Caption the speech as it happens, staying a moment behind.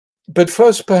But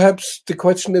first, perhaps the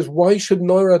question is, why should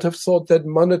Neurath have thought that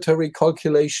monetary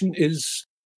calculation is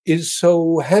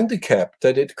so handicapped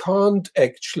that it can't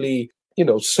actually,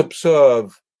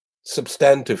 subserve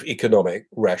substantive economic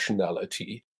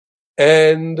rationality?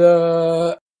 And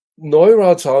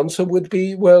Neurath's answer would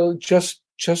be, well, just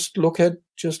look at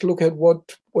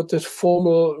what this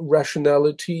formal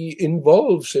rationality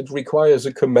involves. It requires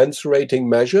a commensurating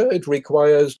measure. It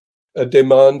requires a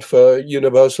demand for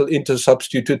universal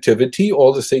intersubstitutivity,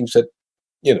 all the things that,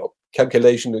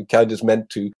 calculation and kind is meant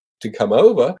to come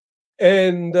over.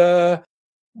 And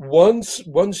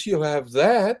once you have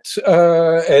that,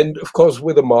 and of course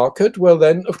with a market, well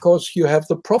then, of course, you have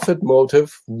the profit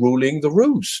motive ruling the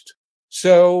roost.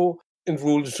 So it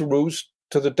rules the roost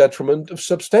to the detriment of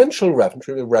substantial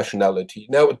rationality.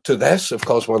 Now, to this, of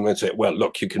course, one might say, well,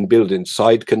 look, you can build in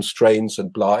side constraints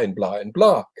and blah and blah and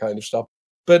blah kind of stuff.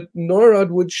 But Neurath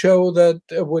would show that,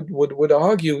 would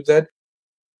argue that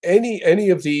any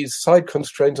of these side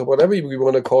constraints, or whatever we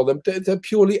want to call them, they're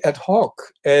purely ad hoc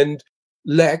and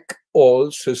lack all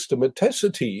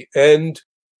systematicity. And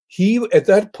at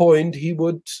that point, he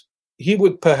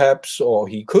would perhaps, or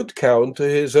he could counter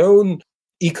his own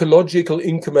ecological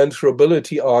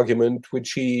incommensurability argument,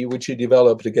 which he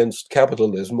developed against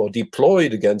capitalism, or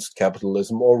deployed against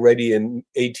capitalism already in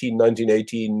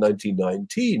 1918,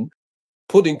 1919,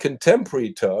 put in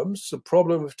contemporary terms, the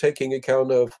problem of taking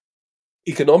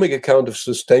economic account of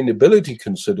sustainability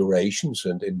considerations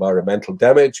and environmental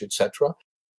damage, etc.,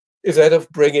 is that of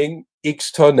bringing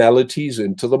externalities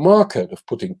into the market, of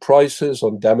putting prices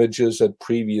on damages that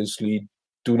previously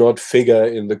do not figure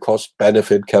in the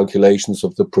cost-benefit calculations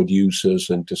of the producers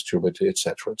and distributors,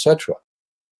 etc., etc.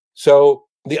 So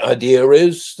the idea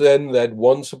is then that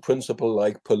once a principle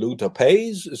like polluter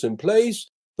pays is in place,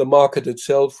 the market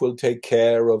itself will take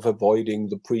care of avoiding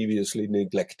the previously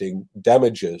neglecting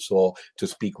damages, or to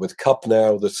speak with Kapp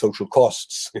now, the social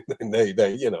costs.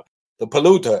 The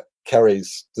polluter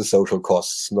carries the social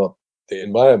costs, not the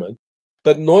environment.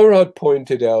 But Neurath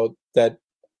pointed out that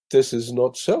this is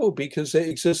not so, because there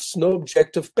exists no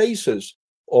objective basis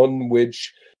on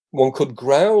which one could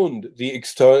ground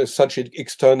such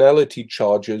externality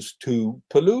charges to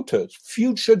polluters,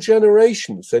 future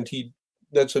generations. And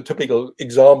that's a typical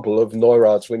example of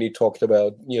Neurath's when he talked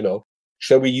about,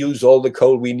 shall we use all the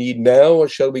coal we need now, or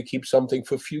shall we keep something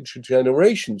for future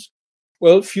generations?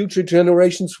 Well, future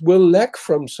generations will lack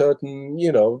from certain,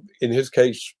 in his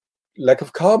case, lack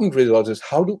of carbon resources.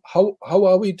 How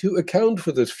are we to account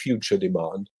for this future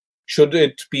demand? Should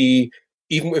it be,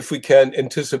 even if we can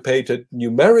anticipate it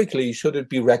numerically, should it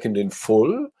be reckoned in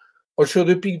full, or should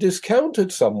it be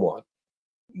discounted somewhat?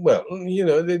 Well,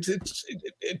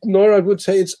 Neurath would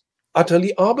say it's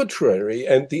utterly arbitrary,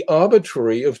 and the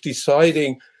arbitrary of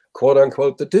deciding, quote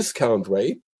unquote, the discount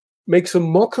rate makes a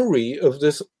mockery of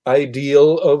this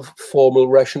ideal of formal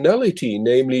rationality,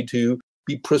 namely to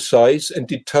be precise and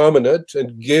determinate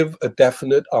and give a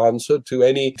definite answer to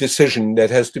any decision that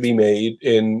has to be made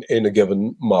in a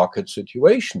given market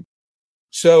situation.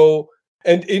 So,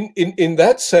 and in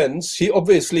that sense, he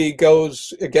obviously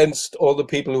goes against all the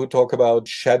people who talk about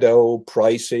shadow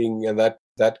pricing and that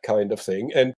kind of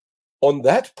thing. And on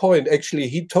that point, actually,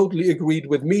 he totally agreed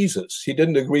with Mises. He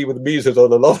didn't agree with Mises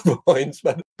on a lot of points,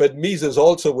 but Mises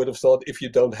also would have thought, if you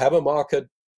don't have a market,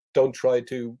 don't try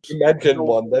to imagine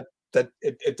one that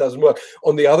it doesn't work.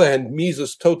 On the other hand,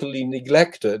 Mises totally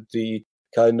neglected the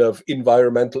kind of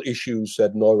environmental issues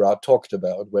that Neurath talked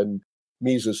about. When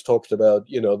Mises talked about,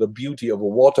 the beauty of a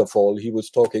waterfall, he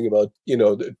was talking about,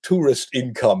 the tourist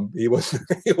income. He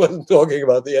wasn't talking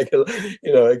about the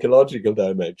ecological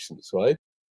dimensions, right?